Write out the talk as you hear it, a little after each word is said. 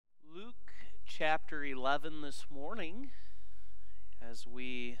chapter 11 this morning as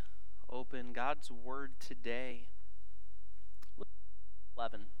we open God's Word today. Luke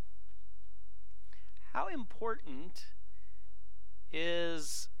 11. How important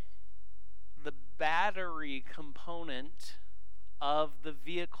is the battery component of the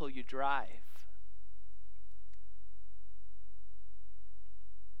vehicle you drive?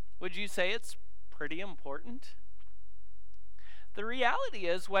 Would you say it's pretty important? The reality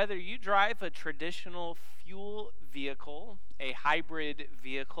is, whether you drive a traditional fuel vehicle, a hybrid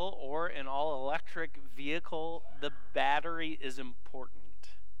vehicle, or an all-electric vehicle, the battery is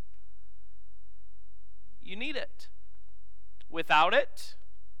important. You need it. Without it,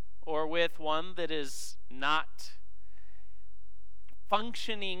 or with one that is not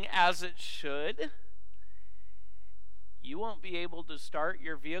functioning as it should, you won't be able to start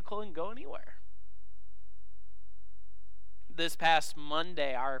your vehicle and go anywhere. This past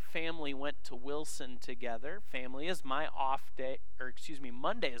Monday, our family went to Wilson together. Monday is my off day.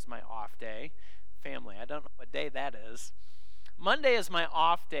 Family, I don't know what day that is. Monday is my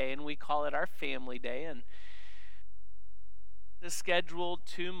off day, and we call it our family day. And it's scheduled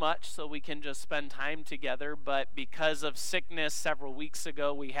too much so we can just spend time together. But because of sickness several weeks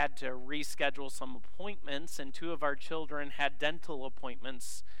ago, we had to reschedule some appointments, and two of our children had dental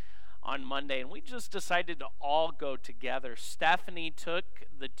appointments on Monday, and we just decided to all go together. Stephanie took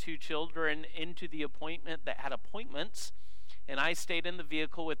the two children into the appointment that had appointments, and I stayed in the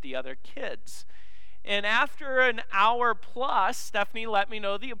vehicle with the other kids. And after an hour plus, Stephanie let me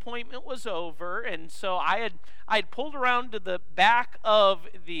know the appointment was over, and so I had pulled around to the back of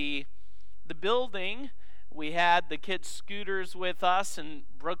the building. We had the kids' scooters with us, and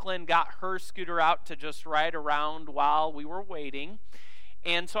Brooklyn got her scooter out to just ride around while we were waiting.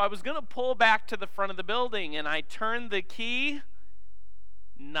 And so I was going to pull back to the front of the building, and I turned the key.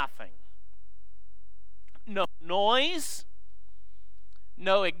 Nothing. No noise,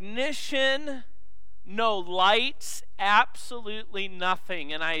 no ignition, no lights, absolutely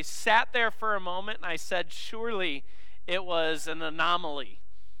nothing. And I sat there for a moment, and I said, surely it was an anomaly.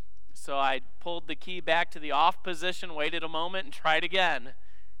 So I pulled the key back to the off position, waited a moment, and tried again.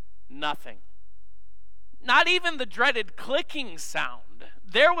 Nothing. Not even the dreaded clicking sound.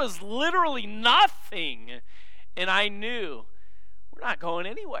 There was literally nothing. And I knew we're not going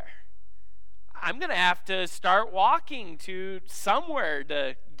anywhere. I'm going to have to start walking to somewhere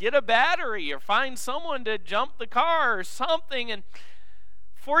to get a battery or find someone to jump the car or something. And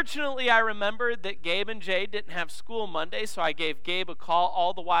fortunately, I remembered that Gabe and Jay didn't have school Monday, so I gave Gabe a call,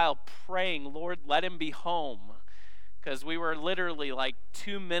 all the while praying, Lord, let him be home. Because we were literally like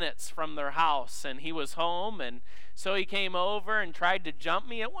 2 minutes from their house, and he was home, and so he came over and tried to jump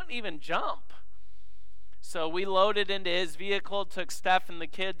me. It wouldn't even jump. So we loaded into his vehicle, took Steph and the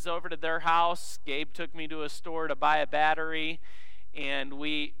kids over to their house. Gabe took me to a store to buy a battery, and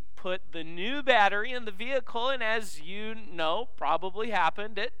we put the new battery in the vehicle, and as you know, probably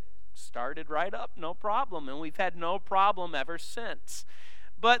happened, it started right up, no problem, and we've had no problem ever since.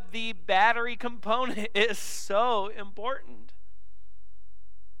 But the battery component is so important.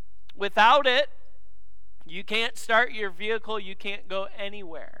 Without it, you can't start your vehicle, you can't go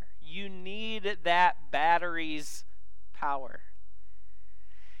anywhere. You need that battery's power.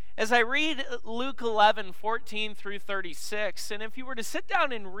 As I read Luke 11, 14 through 36, and if you were to sit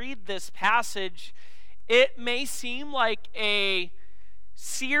down and read this passage, it may seem like a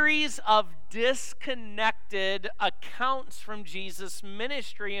series of disconnected accounts from Jesus'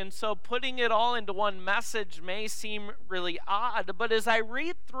 ministry, and so putting it all into one message may seem really odd, but as I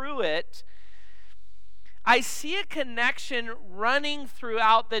read through it, I see a connection running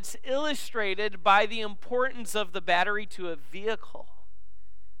throughout that's illustrated by the importance of the battery to a vehicle.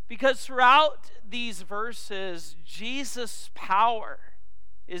 Because throughout these verses, Jesus' power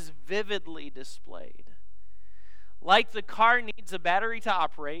is vividly displayed. Like the car needs a battery to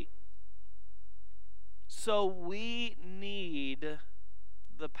operate, so we need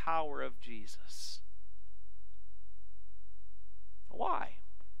the power of Jesus. Why?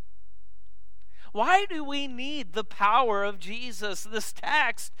 Why do we need the power of Jesus? This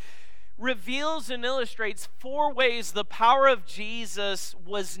text reveals and illustrates 4 ways the power of Jesus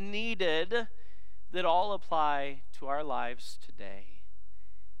was needed that all apply to our lives today.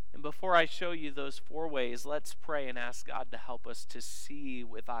 And before I show you those 4 ways, let's pray and ask God to help us to see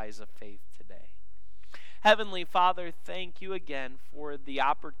with eyes of faith today. Heavenly Father, thank you again for the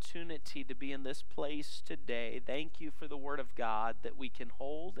opportunity to be in this place today. Thank you for the Word of God that we can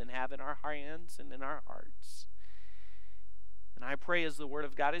hold and have in our hands and in our hearts. And I pray as the Word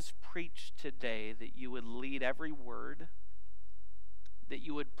of God is preached today that you would lead every word, that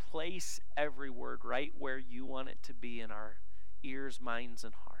you would place every word right where you want it to be in our ears, minds,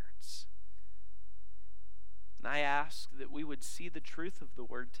 and hearts. And I ask that we would see the truth of the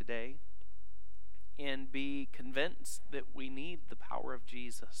word today and be convinced that we need the power of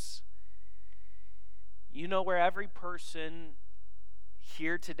Jesus. You know where every person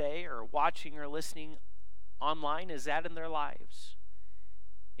here today or watching or listening online is at in their lives.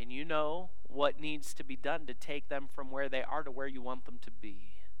 And you know what needs to be done to take them from where they are to where you want them to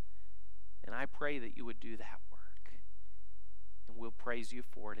be. And I pray that you would do that work. And we'll praise you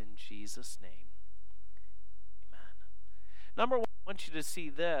for it in Jesus' name. Amen. Number one, I want you to see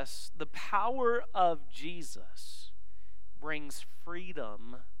this. The power of Jesus brings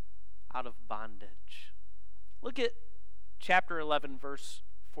freedom out of bondage. Look at chapter 11, verse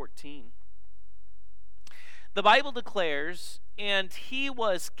 14. The Bible declares, and he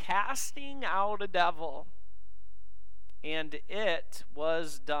was casting out a devil, and it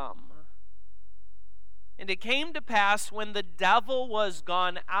was dumb. And it came to pass, when the devil was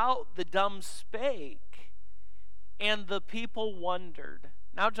gone out, the dumb spake, and the people wondered.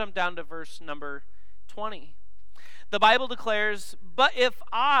 Now jump down to verse number 20. The Bible declares, but if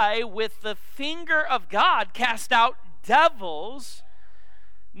I, with the finger of God, cast out devils,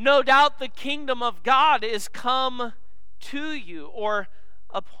 no doubt the kingdom of God is come to you or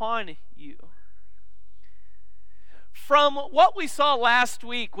upon you. From what we saw last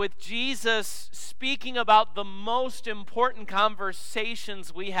week with Jesus speaking about the most important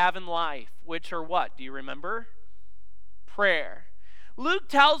conversations we have in life, which are what? Do you remember? Prayer. Luke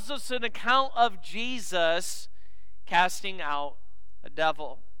tells us an account of Jesus casting out a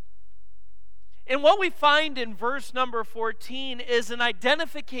devil. And what we find in verse number 14 is an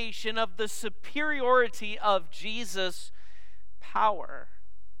identification of the superiority of Jesus' power.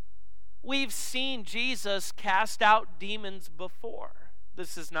 We've seen Jesus cast out demons before.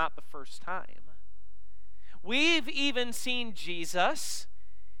 This is not the first time. We've even seen Jesus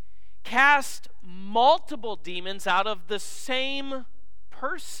cast multiple demons out of the same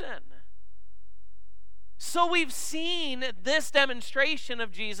person. So we've seen this demonstration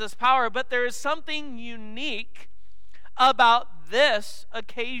of Jesus' power, but there is something unique about this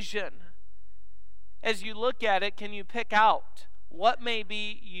occasion. As you look at it, can you pick out what may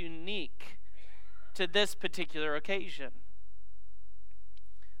be unique to this particular occasion?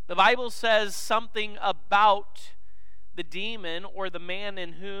 The Bible says something about the demon or the man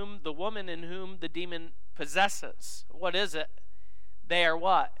in whom, the woman in whom the demon possesses. What is it? They are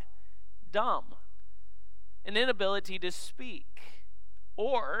what? Dumb. An inability to speak,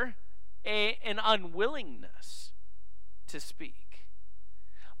 or an unwillingness to speak.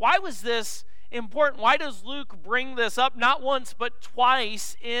 Why was this important? Why does Luke bring this up not once but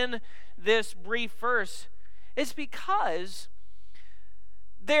twice in this brief verse? It's because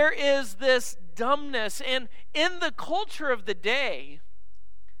there is this dumbness, and in the culture of the day,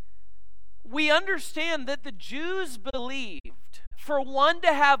 we understand that the Jews believed for one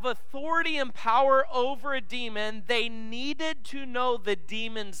to have authority and power over a demon, they needed to know the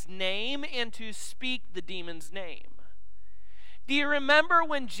demon's name and to speak the demon's name. Do you remember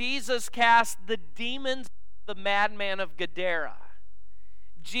when Jesus cast the demons, the madman of Gadara?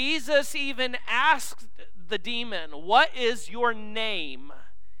 Jesus even asked the demon, "What is your name?"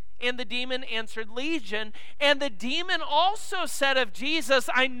 And the demon answered, "Legion." And the demon also said of Jesus,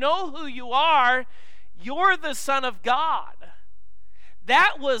 "I know who you are. You're the Son of God."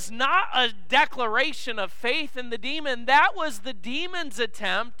 That was not a declaration of faith in the demon. That was the demon's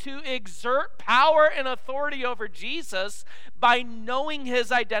attempt to exert power and authority over Jesus by knowing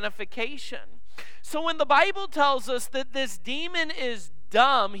his identification. So when the Bible tells us that this demon is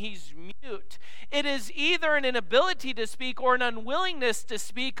dumb, he's mute, it is either an inability to speak or an unwillingness to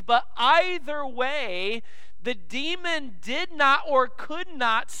speak, but either way, the demon did not or could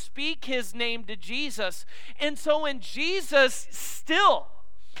not speak his name to Jesus. And so when Jesus still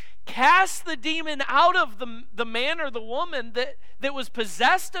cast the demon out of the man or the woman that was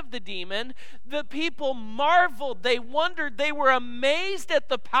possessed of the demon, the people marveled, they wondered, they were amazed at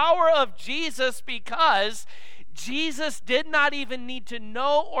the power of Jesus, because Jesus did not even need to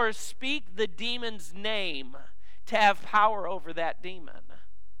know or speak the demon's name to have power over that demon.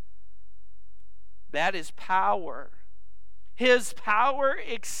 That is power. His power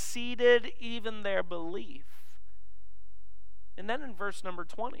exceeded even their belief. And then in verse number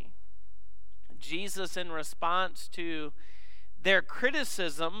 20, Jesus, in response to their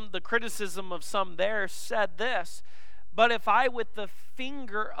criticism, the criticism of some there, said this, "But if I with the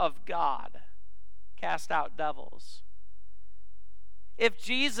finger of God cast out devils." If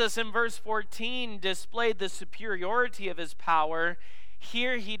Jesus in verse 14 displayed the superiority of his power,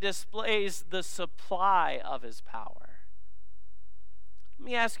 Here he displays the supply of his power. Let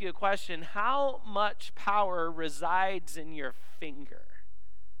me ask you a question. How much power resides in your finger?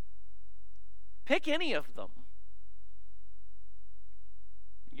 Pick any of them.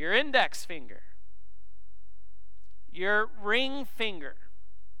 Your index finger, your ring finger,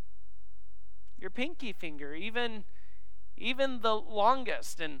 your pinky finger, even the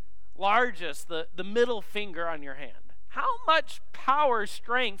longest and largest, the middle finger on your hand. How much power,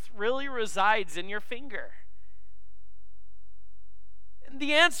 strength really resides in your finger? And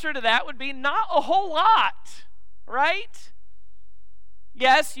the answer to that would be not a whole lot, right?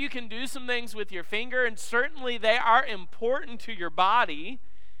 Yes, you can do some things with your finger, and certainly they are important to your body,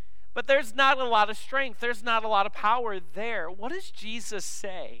 but there's not a lot of strength. There's not a lot of power there. What does Jesus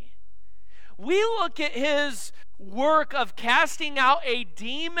say? We look at his work of casting out a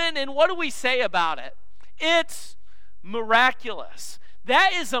demon, and what do we say about it? It's miraculous.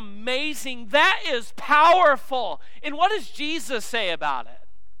 That is amazing. That is powerful. And what does Jesus say about it?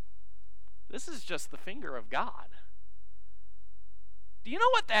 This is just the finger of God. Do you know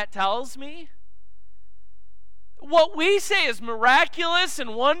what that tells me? What we say is miraculous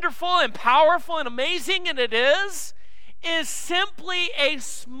and wonderful and powerful and amazing, and it is simply a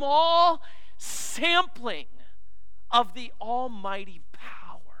small sampling of the almighty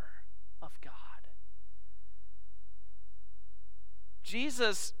power of God.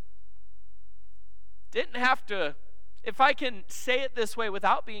 Jesus didn't have to, if I can say it this way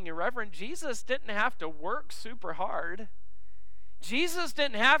without being irreverent, Jesus didn't have to work super hard. Jesus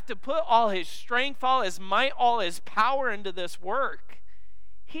didn't have to put all his strength, all his might, all his power into this work.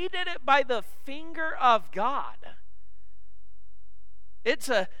 He did it by the finger of God. It's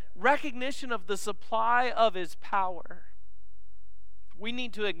a recognition of the supply of his power. We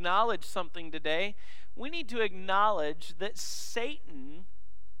need to acknowledge something today. We need to acknowledge that Satan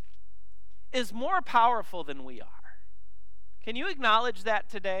is more powerful than we are. Can you acknowledge that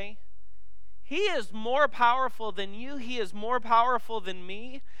today? He is more powerful than you. He is more powerful than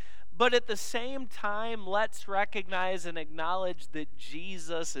me. But at the same time, let's recognize and acknowledge that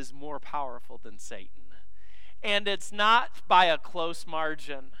Jesus is more powerful than Satan. And it's not by a close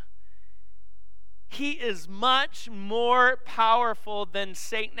margin. He is much more powerful than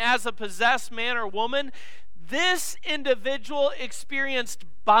Satan. As a possessed man or woman, this individual experienced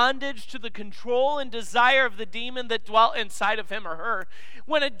bondage to the control and desire of the demon that dwelt inside of him or her.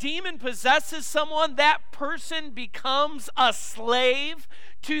 When a demon possesses someone, that person becomes a slave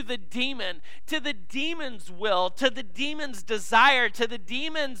to the demon, to the demon's will, to the demon's desire, to the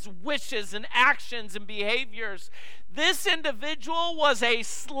demon's wishes and actions and behaviors. This individual was a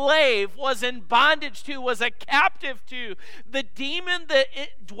slave, was in bondage to, was a captive to the demon that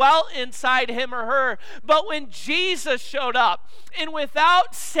dwelt inside him or her. But when Jesus showed up and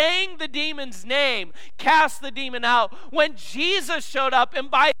without saying the demon's name, cast the demon out, when Jesus showed up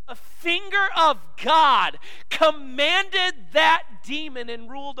and by the finger of God commanded that demon and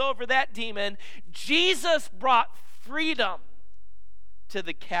ruled over that demon, Jesus brought freedom to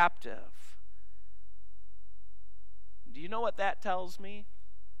the captive. Do you know what that tells me?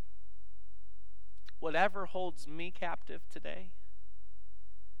 Whatever holds me captive today,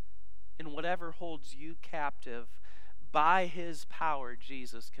 and whatever holds you captive, by his power,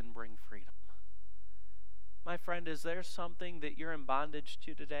 Jesus can bring freedom. My friend, is there something that you're in bondage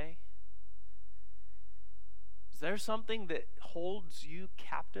to today? Is there something that holds you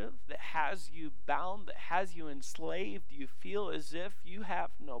captive, that has you bound, that has you enslaved? You feel as if you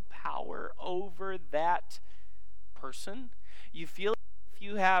have no power over that person? You feel as if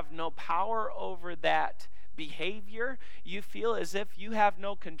you have no power over that behavior? You feel as if you have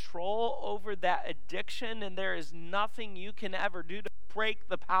no control over that addiction and there is nothing you can ever do to break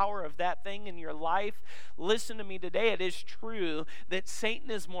the power of that thing in your life? Listen to me today. It is true that Satan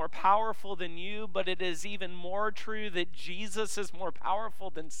is more powerful than you, but it is even more true that Jesus is more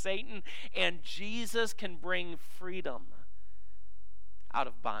powerful than Satan, and Jesus can bring freedom out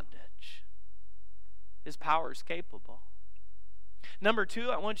of bondage. His power is capable. Number two,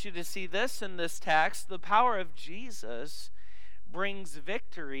 I want you to see this in this text. The power of Jesus brings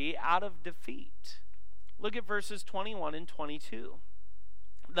victory out of defeat. Look at verses 21 and 22.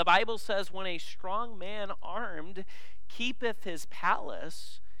 The Bible says, when a strong man armed keepeth his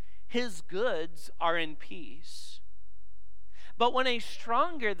palace, his goods are in peace. But when a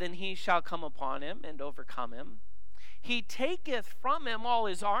stronger than he shall come upon him and overcome him, he taketh from him all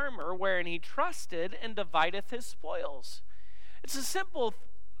his armor wherein he trusted, and divideth his spoils. It's a simple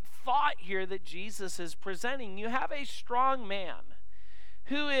thought here that Jesus is presenting. You have a strong man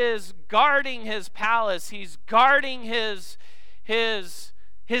who is guarding his palace. He's guarding his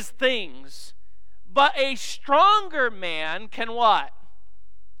his things. But a stronger man can what?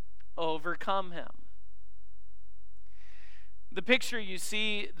 Overcome him. The picture you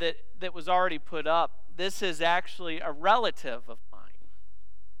see that was already put up, this is actually a relative of mine.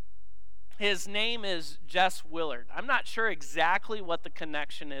 His name is Jess Willard. I'm not sure exactly what the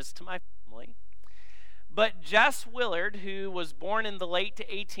connection is to my family, but Jess Willard, who was born in the late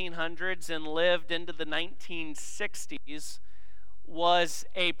 1800s and lived into the 1960s, was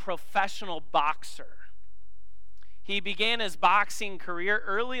a professional boxer. He began his boxing career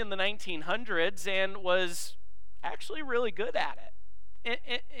early in the 1900s and was actually really good at it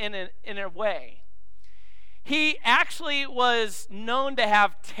in a way. He actually was known to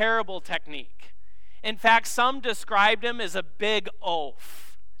have terrible technique. In fact, some described him as a big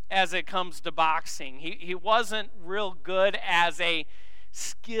oaf as it comes to boxing. He wasn't real good as a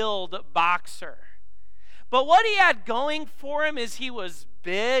skilled boxer. But what he had going for him is he was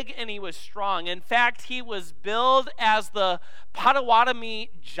big and he was strong. In fact, he was billed as the Potawatomi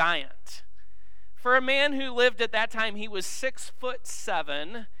giant. For a man who lived at that time, he was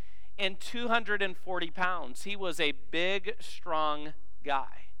 6'7" and 240 pounds. He was a big, strong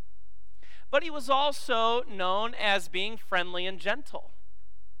guy. But he was also known as being friendly and gentle.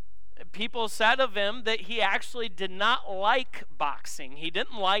 People said of him that he actually did not like boxing. He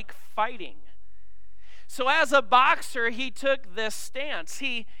didn't like fighting. So as a boxer, he took this stance.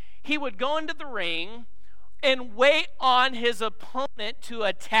 He would go into the ring and wait on his opponent to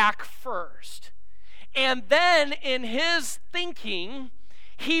attack first. And then in his thinking,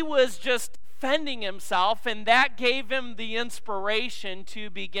 he was just defending himself, and that gave him the inspiration to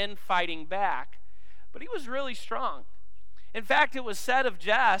begin fighting back. But he was really strong. In fact, it was said of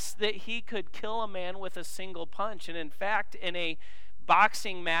Jess that he could kill a man with a single punch. And in fact, in a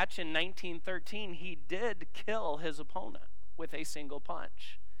boxing match in 1913, he did kill his opponent with a single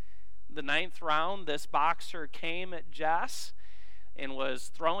punch. The 9th round, this boxer came at Jess and was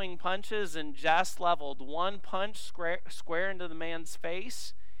throwing punches, and Jess leveled one punch square into the man's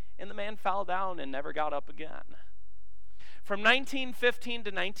face, and the man fell down and never got up again. From 1915 to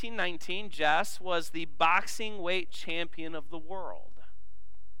 1919, Jess was the boxing weight champion of the world.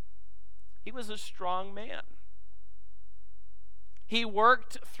 He was a strong man. He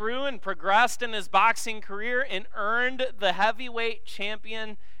worked through and progressed in his boxing career and earned the heavyweight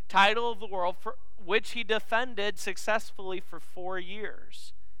champion title of the world, for which he defended successfully for 4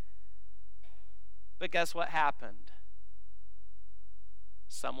 years. But guess what happened?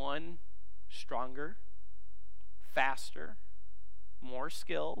 Someone stronger, faster, more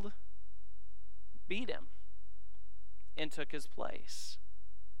skilled beat him and took his place.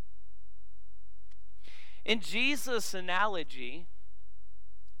 In Jesus' analogy,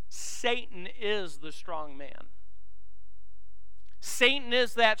 Satan is the strong man. Satan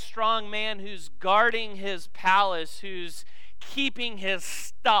is that strong man who's guarding his palace, who's keeping his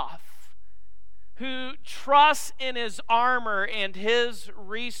stuff, who trusts in his armor and his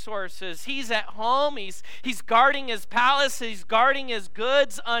resources. He's at home, he's guarding his palace, he's guarding his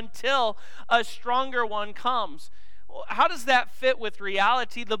goods until a stronger one comes. How does that fit with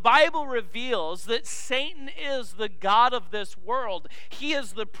reality? The Bible reveals that Satan is the god of this world. He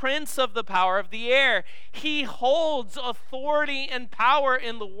is the prince of the power of the air. He holds authority and power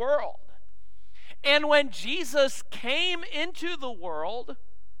in the world. And when Jesus came into the world,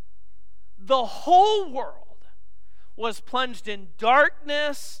 the whole world was plunged in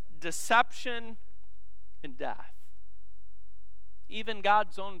darkness, deception, and death. Even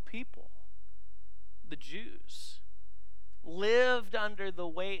God's own people, the Jews, lived under the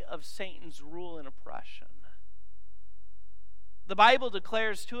weight of Satan's rule and oppression. The Bible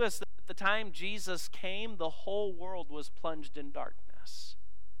declares to us that at the time Jesus came, the whole world was plunged in darkness.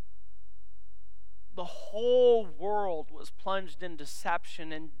 The whole world was plunged in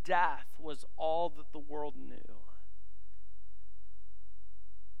deception, and death was all that the world knew.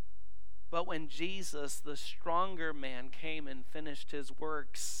 But when Jesus, the stronger man, came and finished his work,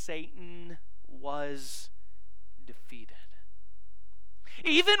 Satan was defeated.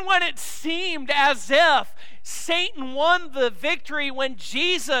 Even when it seemed as if Satan won the victory, when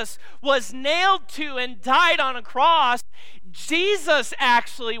Jesus was nailed to and died on a cross, Jesus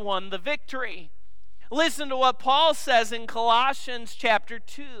actually won the victory. Listen to what Paul says in Colossians chapter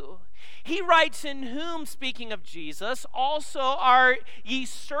 2. He writes, "In whom," speaking of Jesus, "also are ye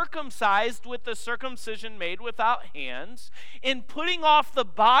circumcised with the circumcision made without hands, in putting off the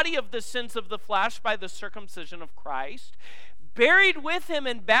body of the sins of the flesh by the circumcision of Christ, buried with him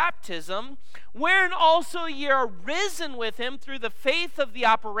in baptism, wherein also ye are risen with him through the faith of the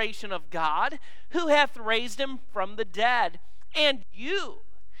operation of God, who hath raised him from the dead, And you,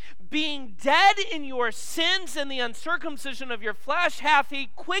 being dead in your sins and the uncircumcision of your flesh, hath he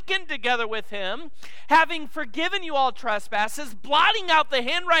quickened together with him, having forgiven you all trespasses, blotting out the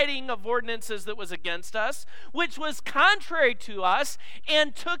handwriting of ordinances that was against us, which was contrary to us,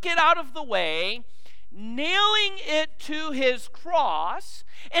 and took it out of the way, nailing it to his cross,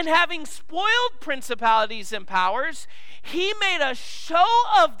 and having spoiled principalities and powers, he made a show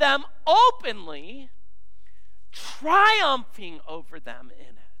of them openly, triumphing over them in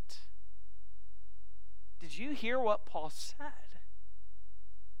it. Did you hear what Paul said?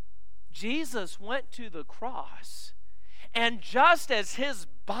 Jesus went to the cross, and just as his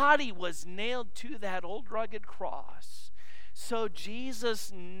body was nailed to that old rugged cross, so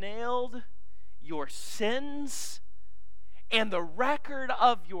Jesus nailed your sins and the record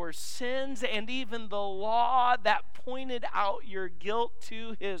of your sins and even the law that pointed out your guilt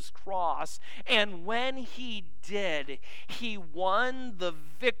to his cross. And when he did, he won the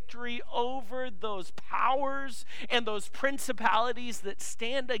victory over those powers and those principalities that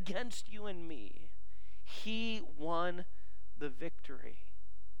stand against you and me. He won the victory.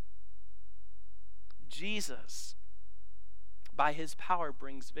 Jesus, by his power,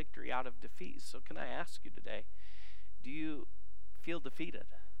 brings victory out of defeat. So can I ask you today, do you feel defeated?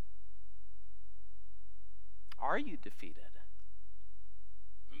 Are you defeated?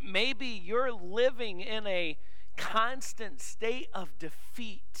 Maybe you're living in a constant state of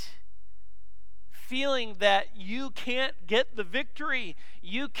defeat, feeling that you can't get the victory,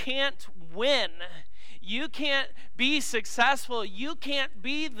 you can't win, you can't be successful, you can't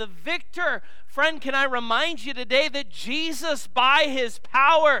be the victor. Friend, can I remind you today that Jesus, by his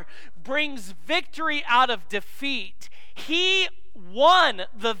power, brings victory out of defeat. He won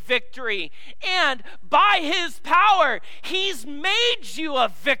the victory, and by his power, he's made you a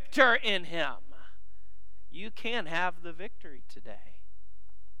victor in him. You can have the victory today.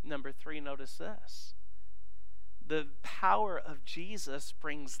 Number 3, notice this. The power of Jesus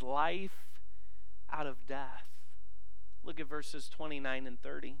brings life out of death. Look at verses 29 and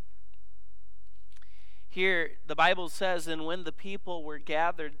 30. Here, the Bible says, and when the people were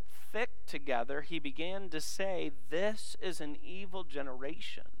gathered thick together, he began to say, this is an evil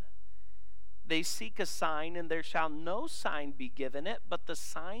generation. They seek a sign, and there shall no sign be given it, but the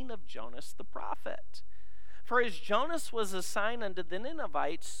sign of Jonas the prophet. For as Jonas was a sign unto the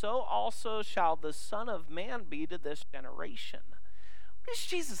Ninevites, so also shall the Son of Man be to this generation. What is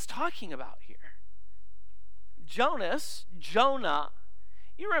Jesus talking about here? Jonah,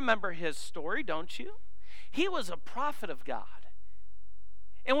 you remember his story, don't you? He was a prophet of God.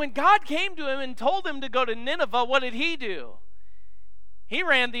 And when God came to him and told him to go to Nineveh, what did he do? He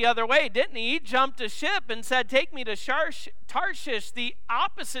ran the other way, didn't he? He jumped a ship and said, take me to Tarshish, the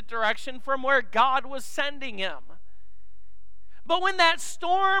opposite direction from where God was sending him. But when that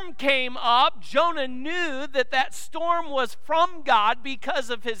storm came up, Jonah knew that that storm was from God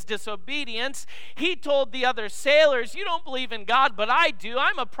because of his disobedience. He told the other sailors, you don't believe in God, but I do.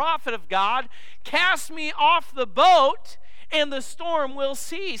 I'm a prophet of God. Cast me off the boat and the storm will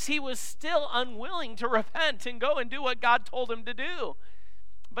cease. He was still unwilling to repent and go and do what God told him to do.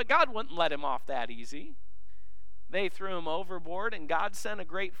 But God wouldn't let him off that easy. They threw him overboard, and God sent a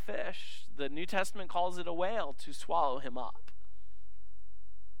great fish. The New Testament calls it a whale, to swallow him up.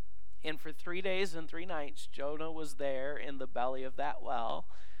 And for 3 days and 3 nights, Jonah was there in the belly of that well,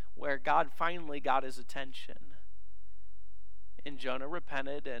 where God finally got his attention. And Jonah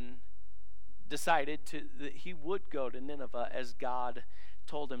repented and decided that he would go to Nineveh as God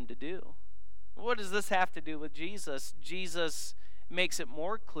told him to do. What does this have to do with Jesus? Jesus makes it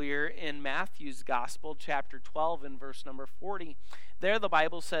more clear in Matthew's Gospel, chapter 12, and verse number 40. There the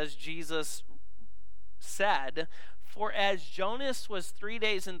Bible says, Jesus said, for as Jonas was 3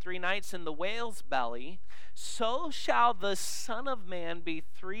 days and 3 nights in the whale's belly, so shall the Son of Man be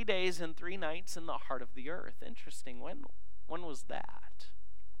 3 days and 3 nights in the heart of the earth. Interesting. When was that?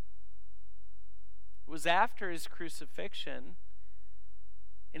 It was after his crucifixion,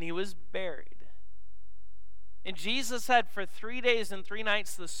 and he was buried. And Jesus said, for 3 days and 3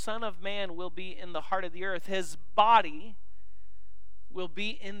 nights, the Son of Man will be in the heart of the earth. His body will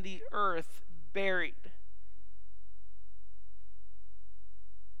be in the earth, buried.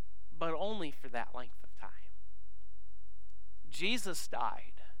 But only for that length of time. Jesus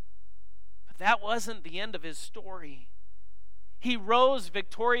died, but that wasn't the end of his story. He rose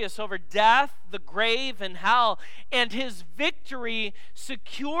victorious over death, the grave, and hell, and his victory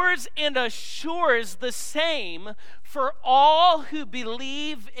secures and assures the same for all who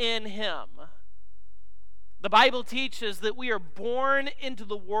believe in him. The Bible teaches that we are born into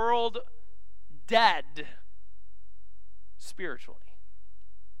the world dead, spiritually.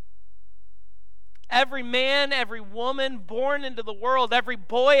 Every man, every woman born into the world, every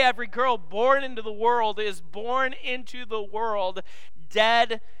boy, every girl born into the world is born into the world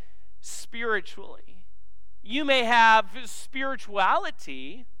dead spiritually. You may have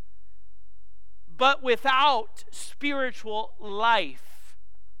spirituality, but without spiritual life.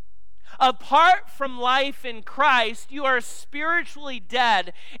 Apart from life in Christ, you are spiritually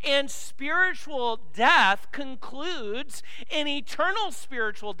dead, and spiritual death concludes in eternal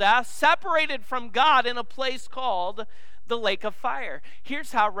spiritual death, separated from God in a place called the lake of fire.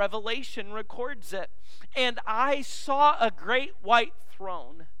 Here's how Revelation records it. And I saw a great white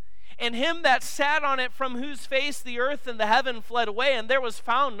throne, and him that sat on it, from whose face the earth and the heaven fled away, and there was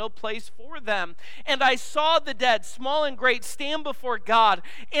found no place for them. And I saw the dead, small and great, stand before God,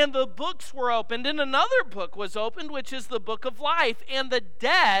 and the books were opened, and another book was opened, which is the book of life. And the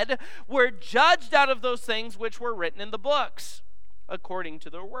dead were judged out of those things which were written in the books, according to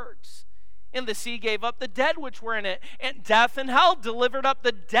their works. And the sea gave up the dead which were in it, and death and hell delivered up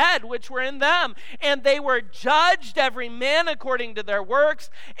the dead which were in them. And they were judged, every man according to their works,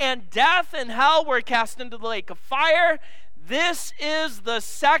 and death and hell were cast into the lake of fire. This is the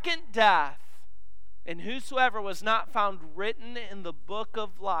second death. And whosoever was not found written in the book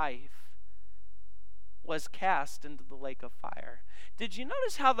of life was cast into the lake of fire. Did you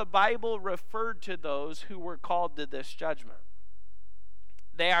notice how the Bible referred to those who were called to this judgment?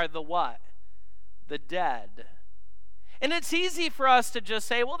 They are the what? The dead. And it's easy for us to just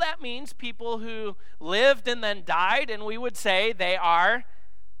say, well, that means people who lived and then died, and we would say they are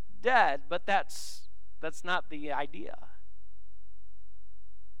dead. But that's not the idea.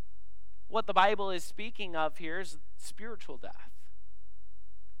 What the Bible is speaking of here is spiritual death.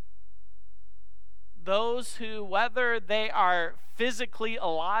 Those who, whether they are physically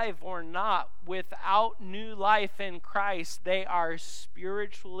alive or not, without new life in Christ, they are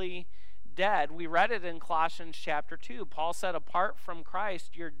spiritually dead. We read it in Colossians chapter 2. Paul said, apart from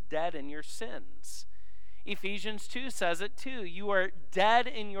Christ, you're dead in your sins. Ephesians 2 says it too. You are dead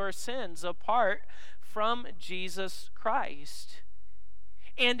in your sins apart from Jesus Christ.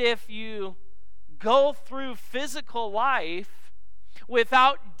 And if you go through physical life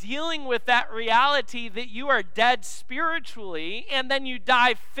without dealing with that reality that you are dead spiritually, and then you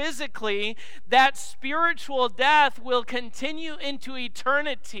die physically, that spiritual death will continue into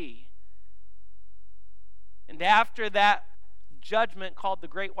eternity. And after that judgment, called the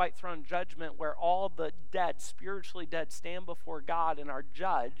Great White Throne Judgment, where all the dead, spiritually dead, stand before God and are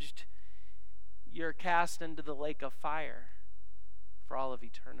judged, you're cast into the lake of fire for all of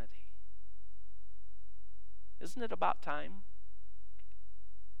eternity. Isn't it about time?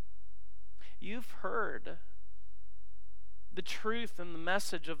 You've heard the truth and the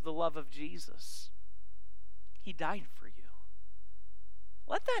message of the love of Jesus. He died for you.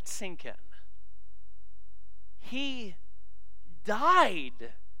 Let that sink in. He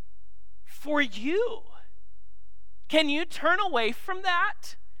died for you. Can you turn away from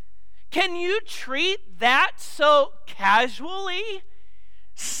that? Can you treat that so casually?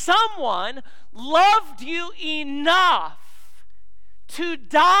 Someone loved you enough to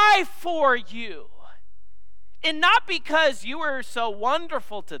die for you. And not because you were so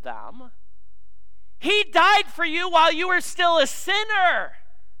wonderful to them. He died for you while you were still a sinner.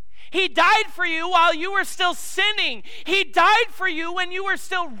 He died for you while you were still sinning. He died for you when you were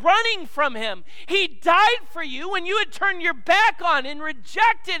still running from him. He died for you when you had turned your back on and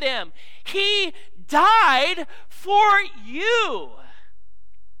rejected him. He died for you.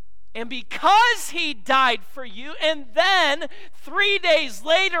 And because he died for you and then 3 days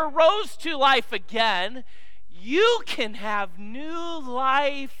later rose to life again, you can have new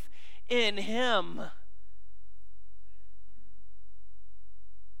life in him.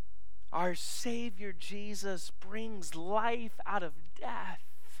 Our Savior Jesus brings life out of death.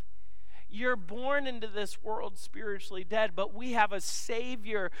 You're born into this world spiritually dead, but we have a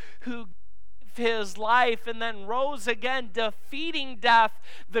Savior who gave his life and then rose again, defeating death,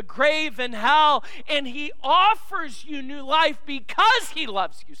 the grave, and hell. And he offers you new life because he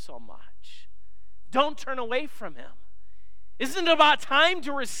loves you so much. Don't turn away from him. Isn't it about time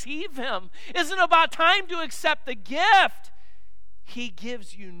to receive him? Isn't it about time to accept the gift? He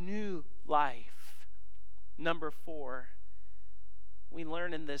gives you new life. Number 4, we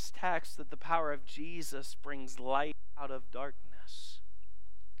learn in this text that the power of Jesus brings light out of darkness.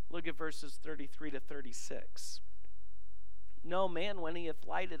 Look at verses 33 to 36. No man, when he hath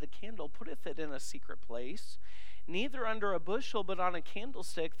lighted a candle, putteth it in a secret place, neither under a bushel, but on a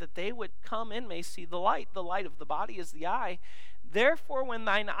candlestick, that they which come in may see the light. The light of the body is the eye. Therefore, when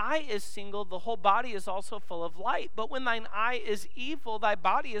thine eye is single, the whole body is also full of light. But when thine eye is evil, thy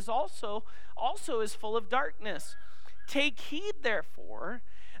body is also is full of darkness. Take heed, therefore,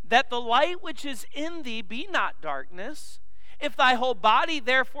 that the light which is in thee be not darkness. If thy whole body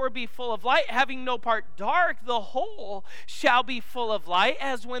therefore be full of light, having no part dark, the whole shall be full of light,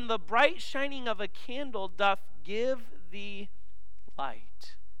 as when the bright shining of a candle doth give thee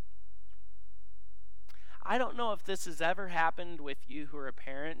light. I don't know if this has ever happened with you who are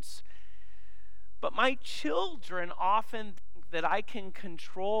parents, but my children often think that I can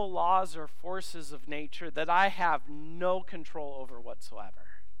control laws or forces of nature that I have no control over whatsoever.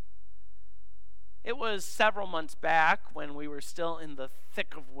 It was several months back when we were still in the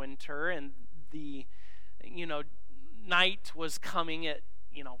thick of winter and the, night was coming at,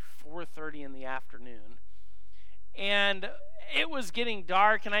 4:30 in the afternoon. And it was getting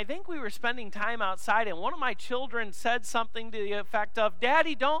dark, and I think we were spending time outside, and one of my children said something to the effect of,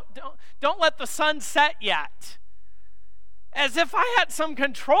 "Daddy, don't let the sun set yet." As if I had some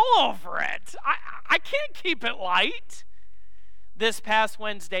control over it. I can't keep it light. This past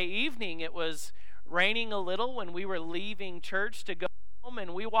Wednesday evening, it was raining a little when we were leaving church to go home,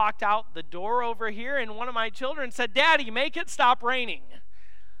 and we walked out the door over here, and one of my children said, "Daddy, make it stop raining."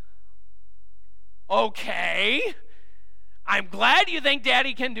 Okay, I'm glad you think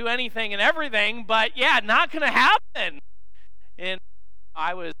Daddy can do anything and everything, but yeah, not going to happen. And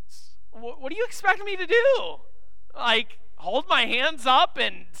I was, what do you expect me to do? Like, hold my hands up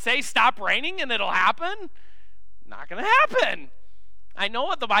and say stop raining and it'll happen? Not going to happen. I know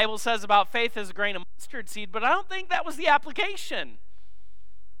what the Bible says about faith as a grain of mustard seed, but I don't think that was the application.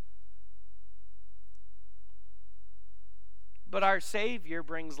 But our Savior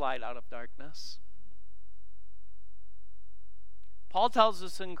brings light out of darkness. Paul tells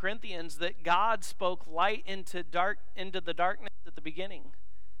us in Corinthians that God spoke light into the darkness at the beginning.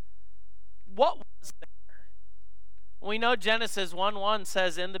 What was there? We know Genesis 1:1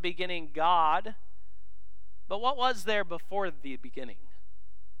 says, "In the beginning, God." But what was there before the beginning?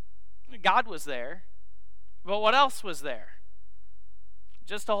 God was there. But what else was there?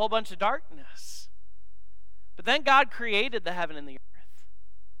 Just a whole bunch of darkness. But then God created the heaven and the earth.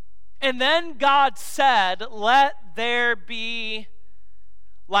 And then God said, "Let there be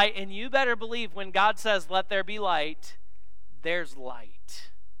light." And you better believe when God says, "Let there be light," there's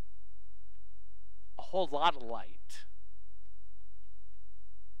light. A whole lot of light.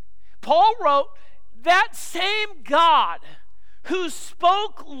 Paul wrote, that same God who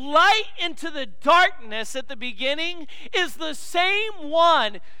spoke light into the darkness at the beginning is the same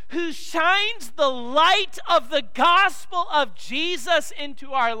one who shines the light of the gospel of Jesus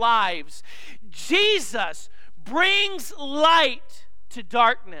into our lives. Jesus brings light to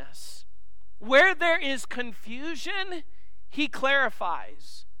darkness. Where there is confusion, he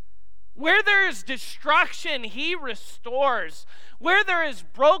clarifies. Where there is destruction, he restores. Where there is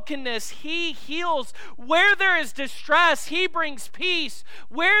brokenness, he heals. Where there is distress, he brings peace.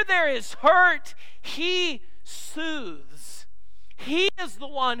 Where there is hurt, he soothes. He is the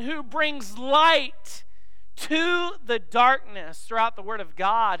one who brings light to the darkness. Throughout the Word of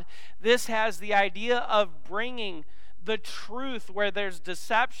God, this has the idea of bringing the truth where there's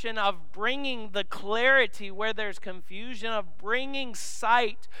deception, of bringing the clarity where there's confusion, of bringing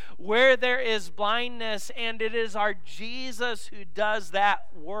sight where there is blindness, and it is our Jesus who does that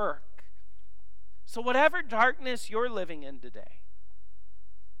work. So whatever darkness you're living in today,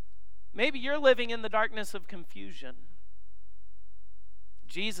 maybe you're living in the darkness of confusion,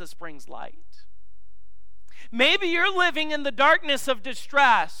 Jesus brings light. Maybe you're living in the darkness of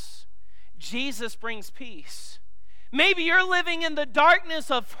distress, Jesus brings peace. Maybe you're living in the darkness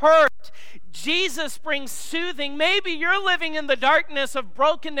of hurt. Jesus brings soothing. Maybe you're living in the darkness of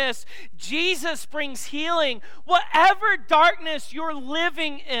brokenness. Jesus brings healing. Whatever darkness you're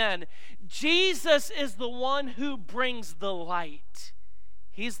living in, Jesus is the one who brings the light.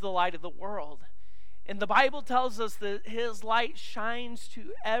 He's the light of the world. And the Bible tells us that his light shines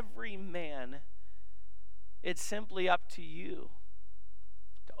to every man. It's simply up to you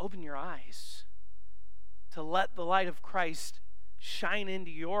to open your eyes, to let the light of Christ shine into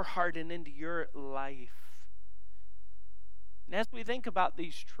your heart and into your life. And as we think about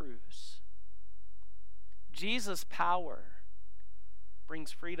these truths, Jesus' power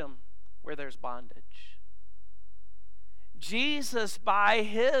brings freedom where there's bondage. Jesus, by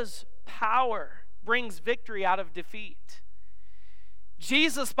his power, brings victory out of defeat.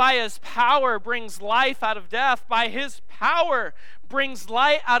 Jesus, by his power, brings life out of death. By his power, brings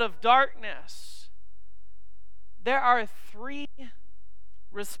light out of darkness. There are three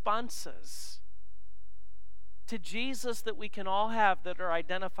responses to Jesus that we can all have that are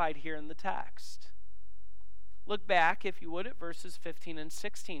identified here in the text. Look back, if you would, at verses 15 and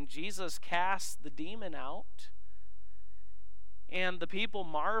 16. Jesus cast the demon out, and the people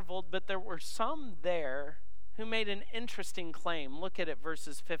marveled, but there were some there who made an interesting claim. Look at it,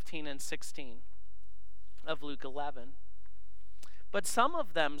 verses 15 and 16 of Luke 11. But some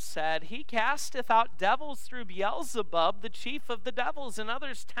of them said, "He casteth out devils through Beelzebub, the chief of the devils," and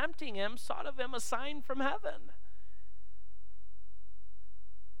others, tempting him, sought of him a sign from heaven.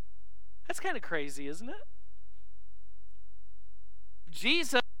 That's kind of crazy, isn't it?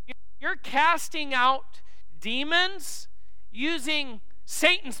 Jesus, you're casting out demons using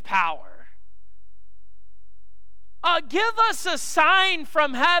Satan's power. Give us a sign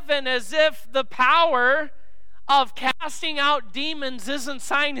from heaven, as if the power of casting out demons isn't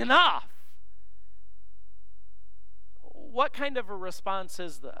sign enough. What kind of a response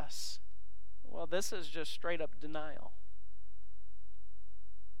is this? Well, this is just straight up denial.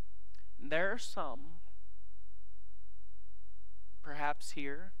 There are some, perhaps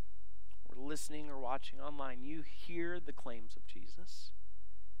here, or listening or watching online, you hear the claims of Jesus.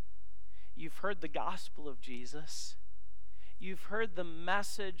 You've heard the gospel of Jesus. You've heard the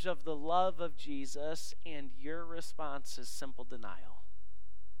message of the love of Jesus, and your response is simple denial.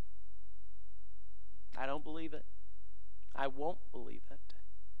 I don't believe it. I won't believe it.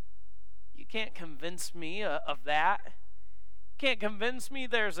 You can't convince me of that. You can't convince me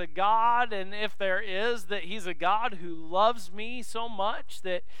there's a God, and if there is, that he's a God who loves me so much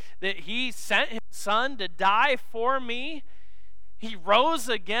that he sent his son to die for me. He rose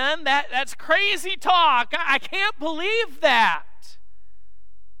again. That's crazy talk. I can't believe that.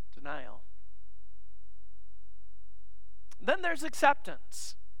 Denial. Then there's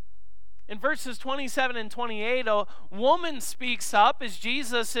acceptance. In verses 27 and 28, a woman speaks up as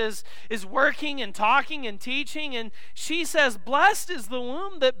Jesus is working and talking and teaching, and she says, "Blessed is the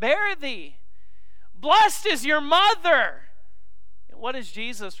womb that bare thee. Blessed is your mother." And what does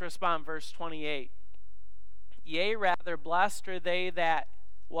Jesus respond? Verse 28. "Yea, rather, blessed are they that,"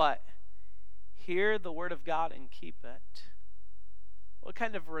 what? "Hear the word of God and keep it." What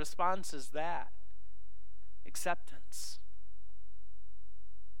kind of a response is that? Acceptance.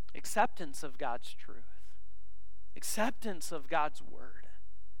 Acceptance of God's truth. Acceptance of God's word.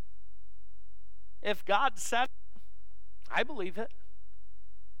 If God said it, I believe it.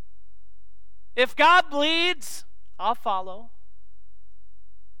 If God leads, I'll follow.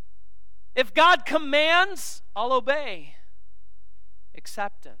 If God commands, I'll obey.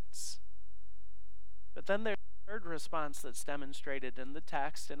 Acceptance. But then there's a third response that's demonstrated in the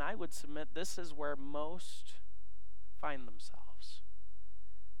text, and I would submit this is where most find themselves.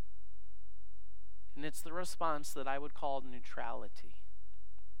 And it's the response that I would call neutrality.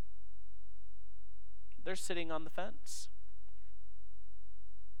 They're sitting on the fence.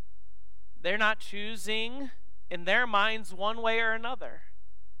 They're not choosing in their minds one way or another.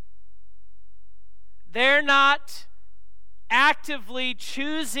 They're not actively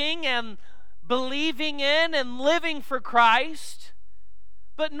choosing and believing in and living for Christ,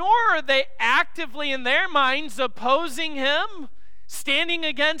 but nor are they actively in their minds opposing him, standing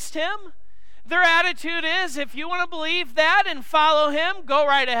against him. Their attitude is, if you want to believe that and follow him, go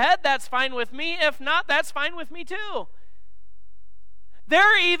right ahead. That's fine with me. If not, that's fine with me too.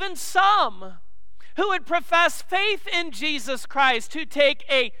 There are even some who would profess faith in Jesus Christ who take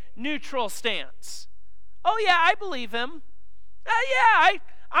a neutral stance. Oh yeah, I believe him.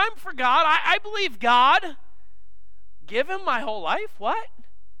 I'm for God. I believe God. Give him my whole life? What?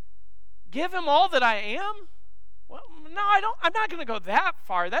 Give him all that I am? Well, no, I don't. I'm not going to go that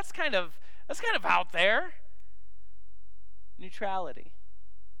far. That's kind of out there. Neutrality.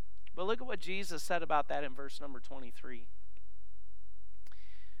 But look at what Jesus said about that in verse number 23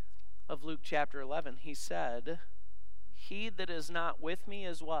 of Luke chapter 11. He said, "He that is not with me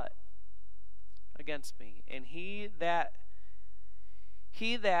is" what? "Against me. And he that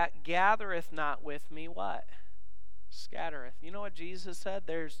gathereth not with me" what? "Scattereth." You know what Jesus said?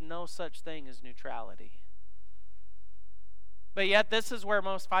 There's no such thing as neutrality. But yet this is where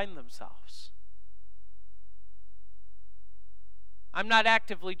most find themselves. I'm not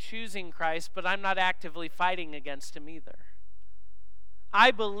actively choosing Christ, but I'm not actively fighting against him either.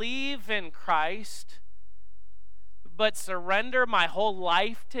 I believe in Christ, but surrender my whole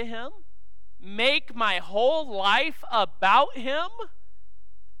life to him? Make my whole life about him?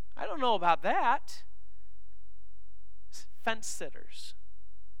 I don't know about that. Fence sitters.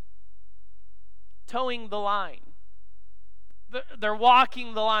 Towing the line. They're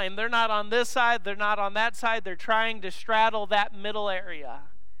walking the line. They're not on this side. They're not on that side. They're trying to straddle that middle area.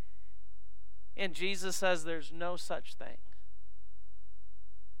 And Jesus says there's no such thing.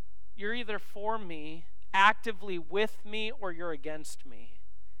 You're either for me, actively with me, or you're against me.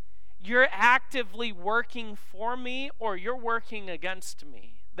 You're actively working for me, or you're working against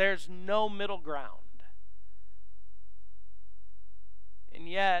me. There's no middle ground. And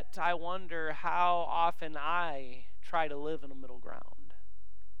yet, I wonder how often I try to live in a middle ground.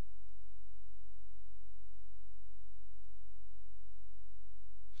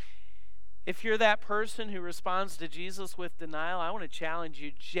 If you're that person who responds to Jesus with denial, I want to challenge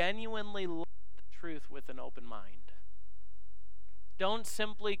you, genuinely look at the truth with an open mind. Don't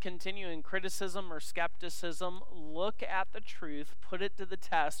simply continue in criticism or skepticism. Look at the truth, put it to the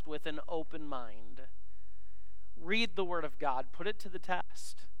test with an open mind. Read the Word of God, put it to the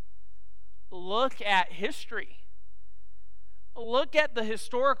test. Look at history. Look at the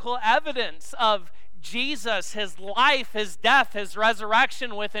historical evidence of Jesus, his life, his death, his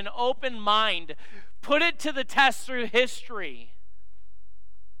resurrection with an open mind. Put it to the test through history.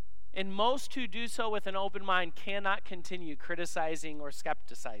 And most who do so with an open mind cannot continue criticizing or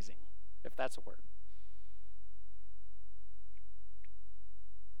skepticizing, if that's a word.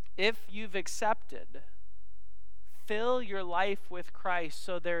 If you've accepted, fill your life with Christ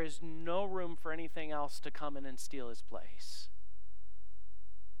so there is no room for anything else to come in and steal his place.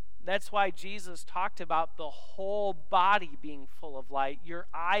 That's why Jesus talked about the whole body being full of light, your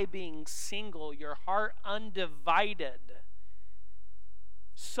eye being single, your heart undivided.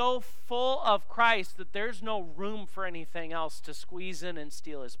 So full of Christ that there's no room for anything else to squeeze in and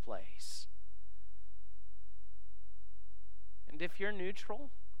steal his place. And if you're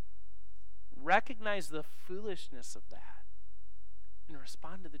neutral, recognize the foolishness of that and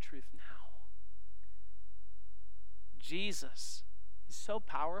respond to the truth now. Jesus is so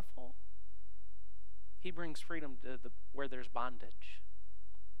powerful, he brings freedom to where there's bondage.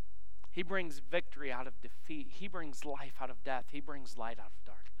 He brings victory out of defeat. He brings life out of death. He brings light out of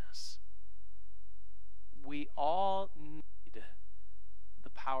darkness. We all need the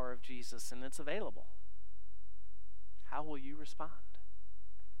power of Jesus, and it's available. How will you respond?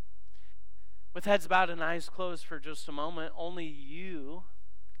 With heads bowed and eyes closed for just a moment, only you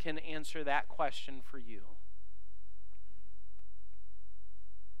can answer that question for you.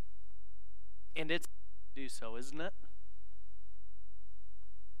 And it's to do so, isn't it?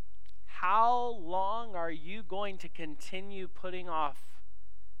 How long are you going to continue putting off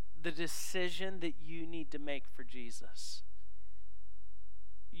the decision that you need to make for Jesus?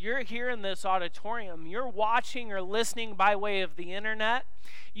 You're here in this auditorium. You're watching or listening by way of the internet.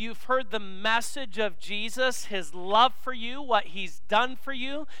 You've heard the message of Jesus, his love for you, what he's done for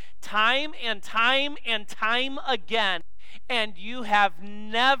you, time and time and time again. And you have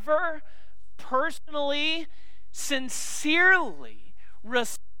never personally, sincerely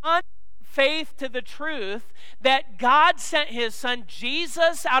responded faith to the truth that God sent his son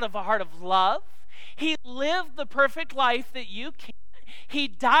Jesus out of a heart of love. He lived the perfect life that you can't. He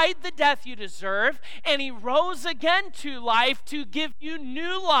died the death you deserve, and he rose again to life to give you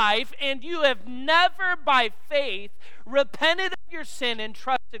new life, and you have never by faith repented of your sin and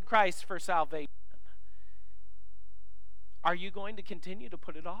trusted Christ for salvation. Are you going to continue to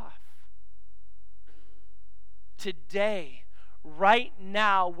put it off? Today, right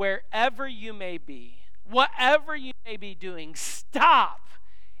now, wherever you may be, whatever you may be doing, stop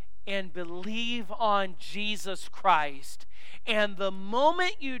and believe on Jesus Christ. And the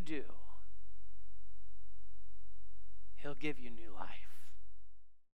moment you do, he'll give you new